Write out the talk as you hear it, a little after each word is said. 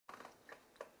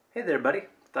Hey there, buddy.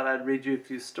 Thought I'd read you a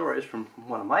few stories from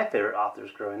one of my favorite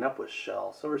authors growing up, was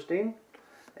Shel Silverstein,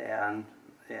 and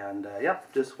yeah,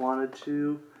 just wanted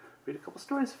to read a couple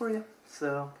stories for you.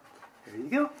 So here you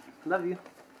go. Love you.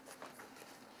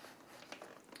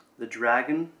 The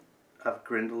Dragon of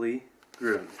Grindley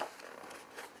Grun.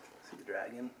 See the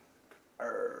dragon?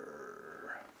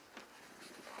 Arr.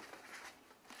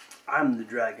 I'm the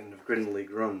dragon of Grindley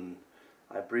Grun.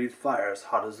 I breathe fire as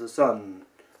hot as the sun.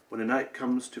 When a knight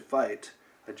comes to fight,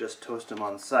 I just toast him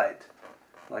on sight,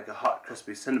 like a hot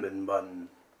crispy cinnamon bun.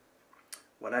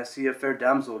 When I see a fair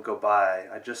damsel go by,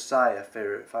 I just sigh a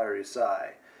fiery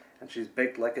sigh, and she's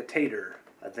baked like a tater.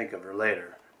 I think of her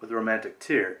later, with a romantic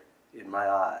tear in my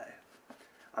eye.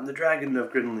 I'm the dragon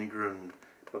of Grindley Grun,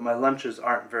 but my lunches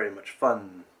aren't very much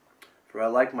fun, for I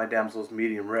like my damsels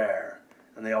medium rare,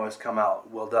 and they always come out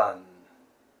well done.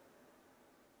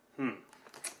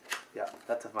 Yeah,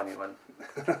 that's a funny one.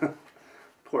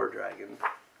 Poor dragon.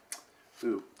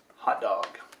 Ooh, hot dog.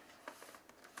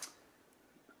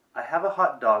 I have a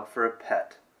hot dog for a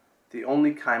pet, the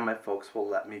only kind my folks will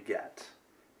let me get.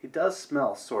 He does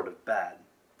smell sort of bad,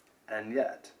 and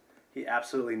yet he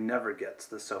absolutely never gets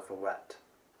the sofa wet.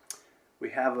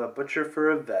 We have a butcher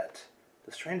for a vet,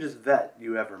 the strangest vet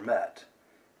you ever met.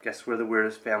 Guess we're the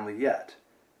weirdest family yet,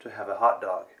 to have a hot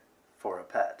dog for a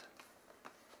pet.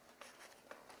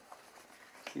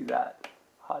 See that?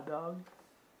 Hot dog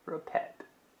for a pet.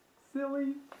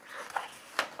 Silly.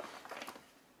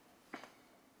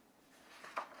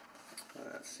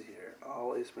 Let's see here.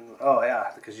 Always sprinkle. Oh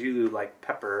yeah, because you like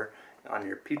pepper on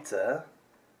your pizza.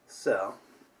 So,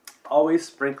 always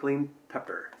sprinkling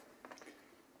pepper.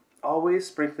 Always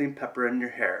sprinkling pepper in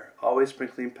your hair. Always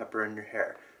sprinkling pepper in your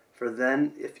hair. For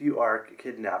then, if you are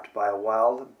kidnapped by a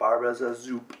wild Barbaza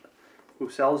Zoop who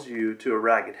sells you to a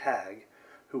ragged hag,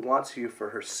 who wants you for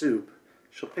her soup,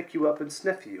 she'll pick you up and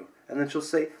sniff you, and then she'll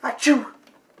say, "Achoo!"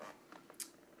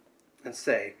 and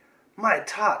say, "My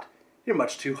tot, you're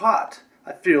much too hot.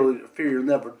 I fear you'll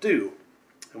never do."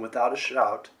 And without a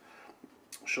shout,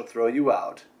 she'll throw you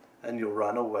out, and you'll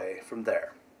run away from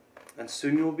there. And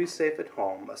soon you'll be safe at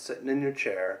home, a-sittin' in your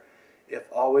chair,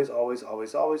 if always, always,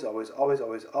 always, always, always, always,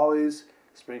 always, always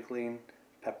sprinkling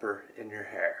pepper in your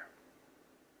hair.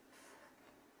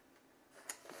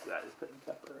 That is putting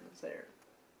pepper in his hair.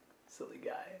 Silly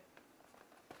guy.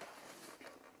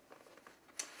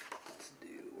 Let's do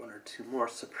one or two more.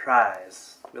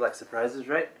 Surprise. We like surprises,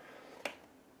 right?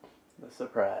 The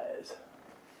surprise.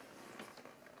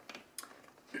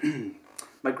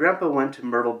 My grandpa went to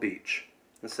Myrtle Beach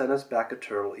and sent us back a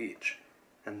turtle each.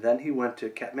 And then he went to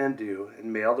Kathmandu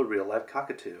and mailed a real-life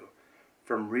cockatoo.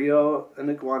 From Rio, an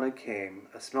iguana came,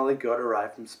 a smelly goat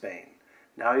arrived from Spain.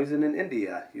 Now he's in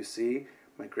India, you see.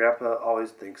 My grandpa always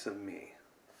thinks of me.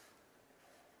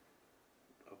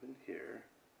 Open here.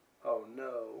 Oh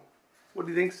no. What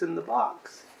do you think's in the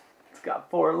box? It's got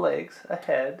 4 legs, a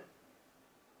head.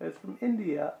 It's from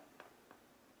India.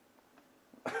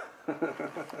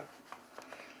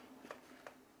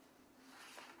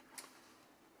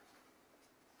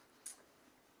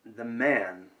 The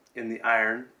man in the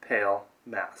iron pail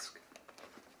mask.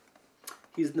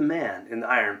 He's the man in the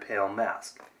iron pail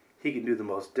mask. He can do the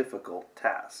most difficult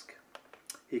task.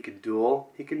 He can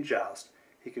duel, he can joust,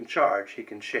 he can charge, he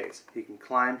can chase, he can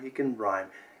climb, he can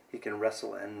rhyme, he can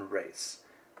wrestle and race.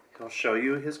 He'll show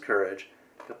you his courage,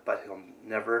 but he'll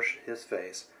never his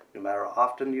face. No matter how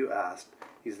often you ask,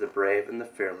 he's the brave and the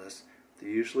fearless, the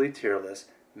usually tearless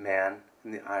man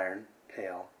in the iron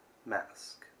pail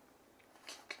mask.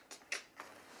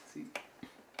 See.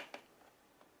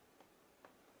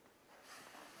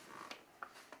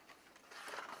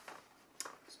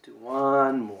 Do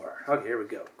one more. Okay, here we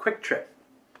go. Quick trip.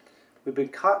 We've been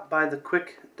caught by the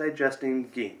quick digesting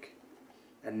gink,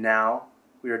 and now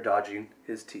we are dodging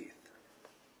his teeth.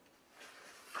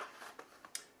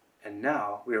 And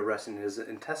now we are wrestling his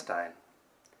intestine.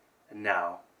 And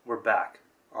now we're back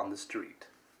on the street.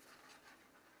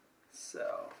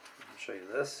 So, I'll show you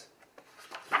this.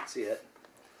 You can see it.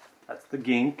 That's the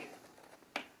gink.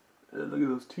 Look at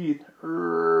those teeth.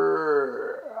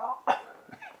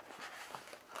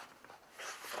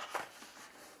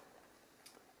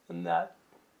 And that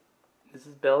is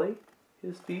his belly,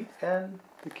 his feet, and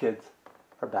the kids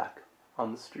are back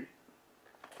on the street.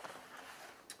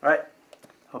 Alright,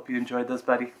 hope you enjoyed this,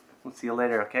 buddy. We'll see you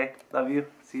later, okay? Love you.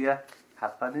 See ya.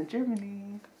 Have fun in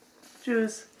Germany.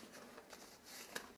 Tschüss.